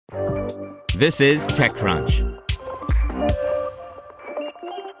This is TechCrunch.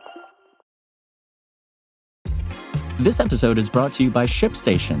 This episode is brought to you by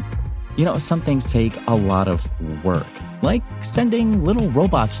ShipStation. You know, some things take a lot of work, like sending little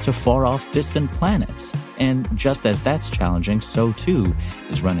robots to far-off distant planets. And just as that's challenging, so too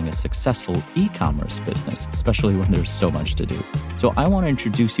is running a successful e-commerce business, especially when there's so much to do. So I want to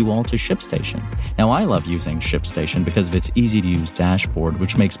introduce you all to ShipStation. Now, I love using ShipStation because of its easy-to-use dashboard,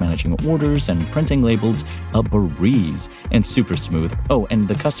 which makes managing orders and printing labels a breeze and super smooth. Oh, and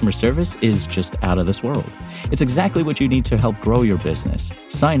the customer service is just out of this world. It's exactly what you need to help grow your business.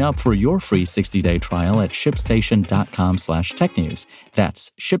 Sign up for your free 60-day trial at shipstation.com/technews.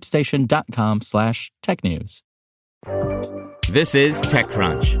 That's shipstation.com/technews. This is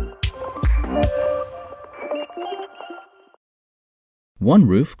TechCrunch.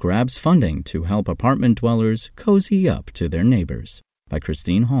 OneRoof grabs funding to help apartment dwellers cozy up to their neighbors, by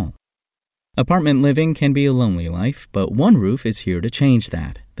Christine Hall. Apartment living can be a lonely life, but OneRoof is here to change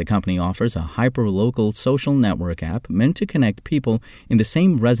that. The company offers a hyper-local social network app meant to connect people in the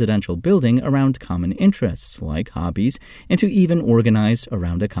same residential building around common interests, like hobbies, and to even organize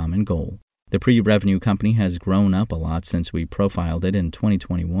around a common goal. The pre-revenue company has grown up a lot since we profiled it in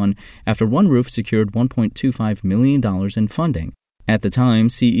 2021 after OneRoof secured $1.25 million in funding. At the time,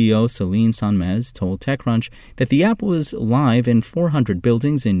 CEO Celine Sanmez told TechCrunch that the app was live in 400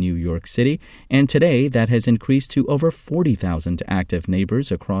 buildings in New York City, and today that has increased to over 40,000 active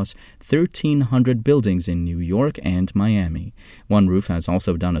neighbors across 1,300 buildings in New York and Miami. OneRoof has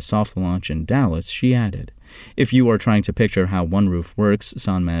also done a soft launch in Dallas, she added. If you are trying to picture how OneRoof works,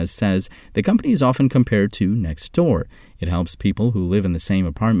 Sanmez says, the company is often compared to Nextdoor. It helps people who live in the same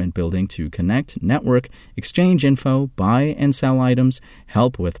apartment building to connect, network, exchange info, buy and sell items,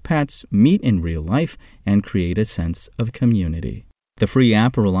 help with pets, meet in real life, and create a sense of community. The free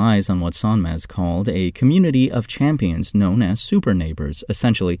app relies on what Sanmez called a community of champions known as super neighbors,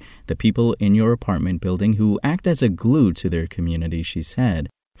 essentially the people in your apartment building who act as a glue to their community, she said.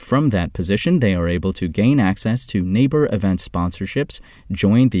 From that position, they are able to gain access to neighbor event sponsorships,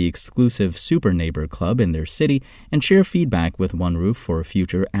 join the exclusive Super Neighbor Club in their city, and share feedback with OneRoof for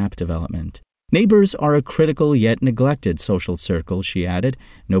future app development. Neighbors are a critical yet neglected social circle, she added.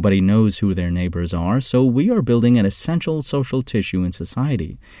 Nobody knows who their neighbors are, so we are building an essential social tissue in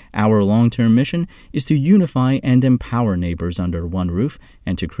society. Our long-term mission is to unify and empower neighbors under one roof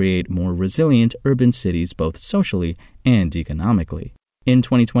and to create more resilient urban cities both socially and economically. In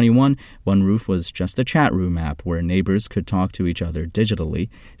 2021, OneRoof was just a chat room app where neighbors could talk to each other digitally.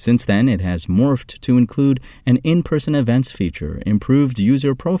 Since then, it has morphed to include an in-person events feature, improved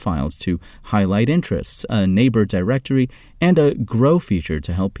user profiles to highlight interests, a neighbor directory, and a grow feature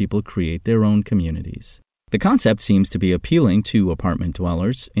to help people create their own communities. The concept seems to be appealing to apartment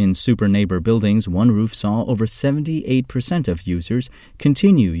dwellers. In super neighbor buildings, OneRoof saw over 78% of users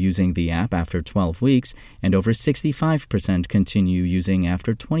continue using the app after 12 weeks, and over 65% continue using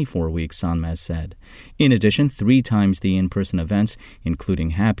after 24 weeks, Sanmez said. In addition, 3 times the in-person events, including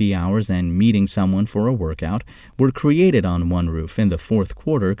happy hours and meeting someone for a workout, were created on OneRoof in the fourth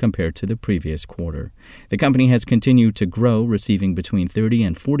quarter compared to the previous quarter. The company has continued to grow, receiving between 30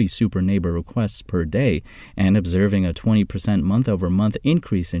 and 40 super neighbor requests per day, and observing a 20% month-over-month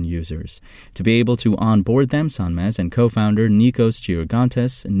increase in users. To be able to onboard them, Sanmez and co-founder Nikos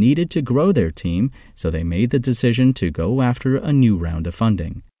Giorgantes needed to grow their team, so they made the decision to go after a new round of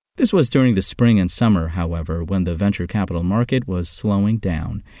funding. This was during the spring and summer, however, when the venture capital market was slowing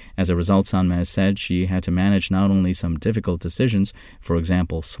down. As a result, Sanmez said she had to manage not only some difficult decisions, for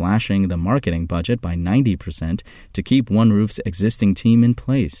example, slashing the marketing budget by 90% to keep OneRoof's existing team in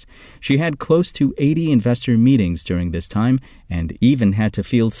place. She had close to 80 investor meetings during this time and even had to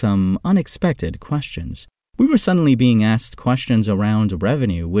field some unexpected questions. We were suddenly being asked questions around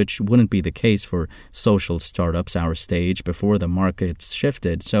revenue, which wouldn't be the case for social startups our stage before the markets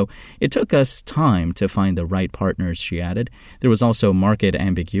shifted, so it took us time to find the right partners, she added. There was also market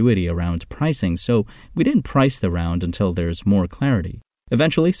ambiguity around pricing, so we didn't price the round until there's more clarity.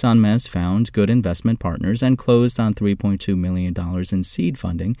 Eventually, Sanmez found good investment partners and closed on $3.2 million in seed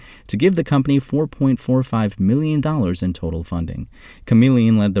funding to give the company $4.45 million in total funding.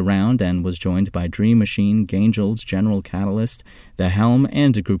 Chameleon led the round and was joined by Dream Machine, Gangel's, General Catalyst, The Helm,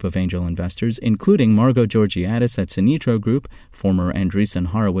 and a group of angel investors, including Margot Georgiadis at Sinitro Group, former Andreessen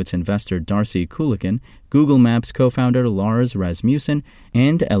Horowitz investor Darcy Kulikin, Google Maps co-founder Lars Rasmussen,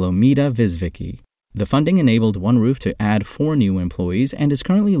 and Elomida Visvicki. The funding enabled OneRoof to add 4 new employees and is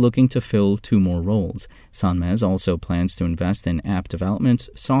currently looking to fill 2 more roles. Sanmez also plans to invest in app development,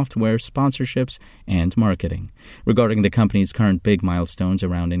 software sponsorships, and marketing. Regarding the company's current big milestones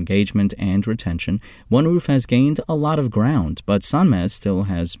around engagement and retention, OneRoof has gained a lot of ground, but Sanmez still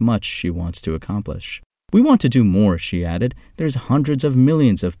has much she wants to accomplish. We want to do more, she added. There's hundreds of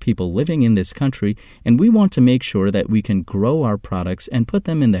millions of people living in this country, and we want to make sure that we can grow our products and put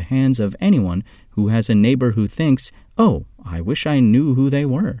them in the hands of anyone who has a neighbor who thinks, oh, I wish I knew who they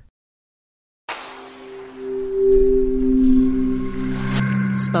were.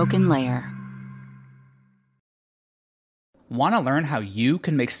 Spoken Layer. Want to learn how you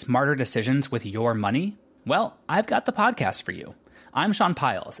can make smarter decisions with your money? Well, I've got the podcast for you. I'm Sean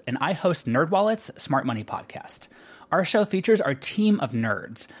Piles, and I host NerdWallet's Smart Money Podcast. Our show features our team of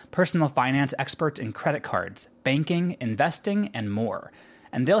nerds, personal finance experts in credit cards, banking, investing, and more.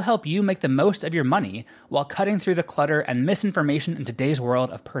 And they'll help you make the most of your money while cutting through the clutter and misinformation in today's world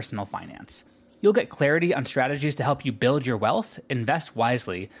of personal finance. You'll get clarity on strategies to help you build your wealth, invest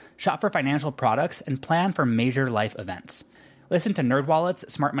wisely, shop for financial products, and plan for major life events. Listen to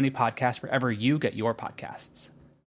NerdWallet's Smart Money Podcast wherever you get your podcasts.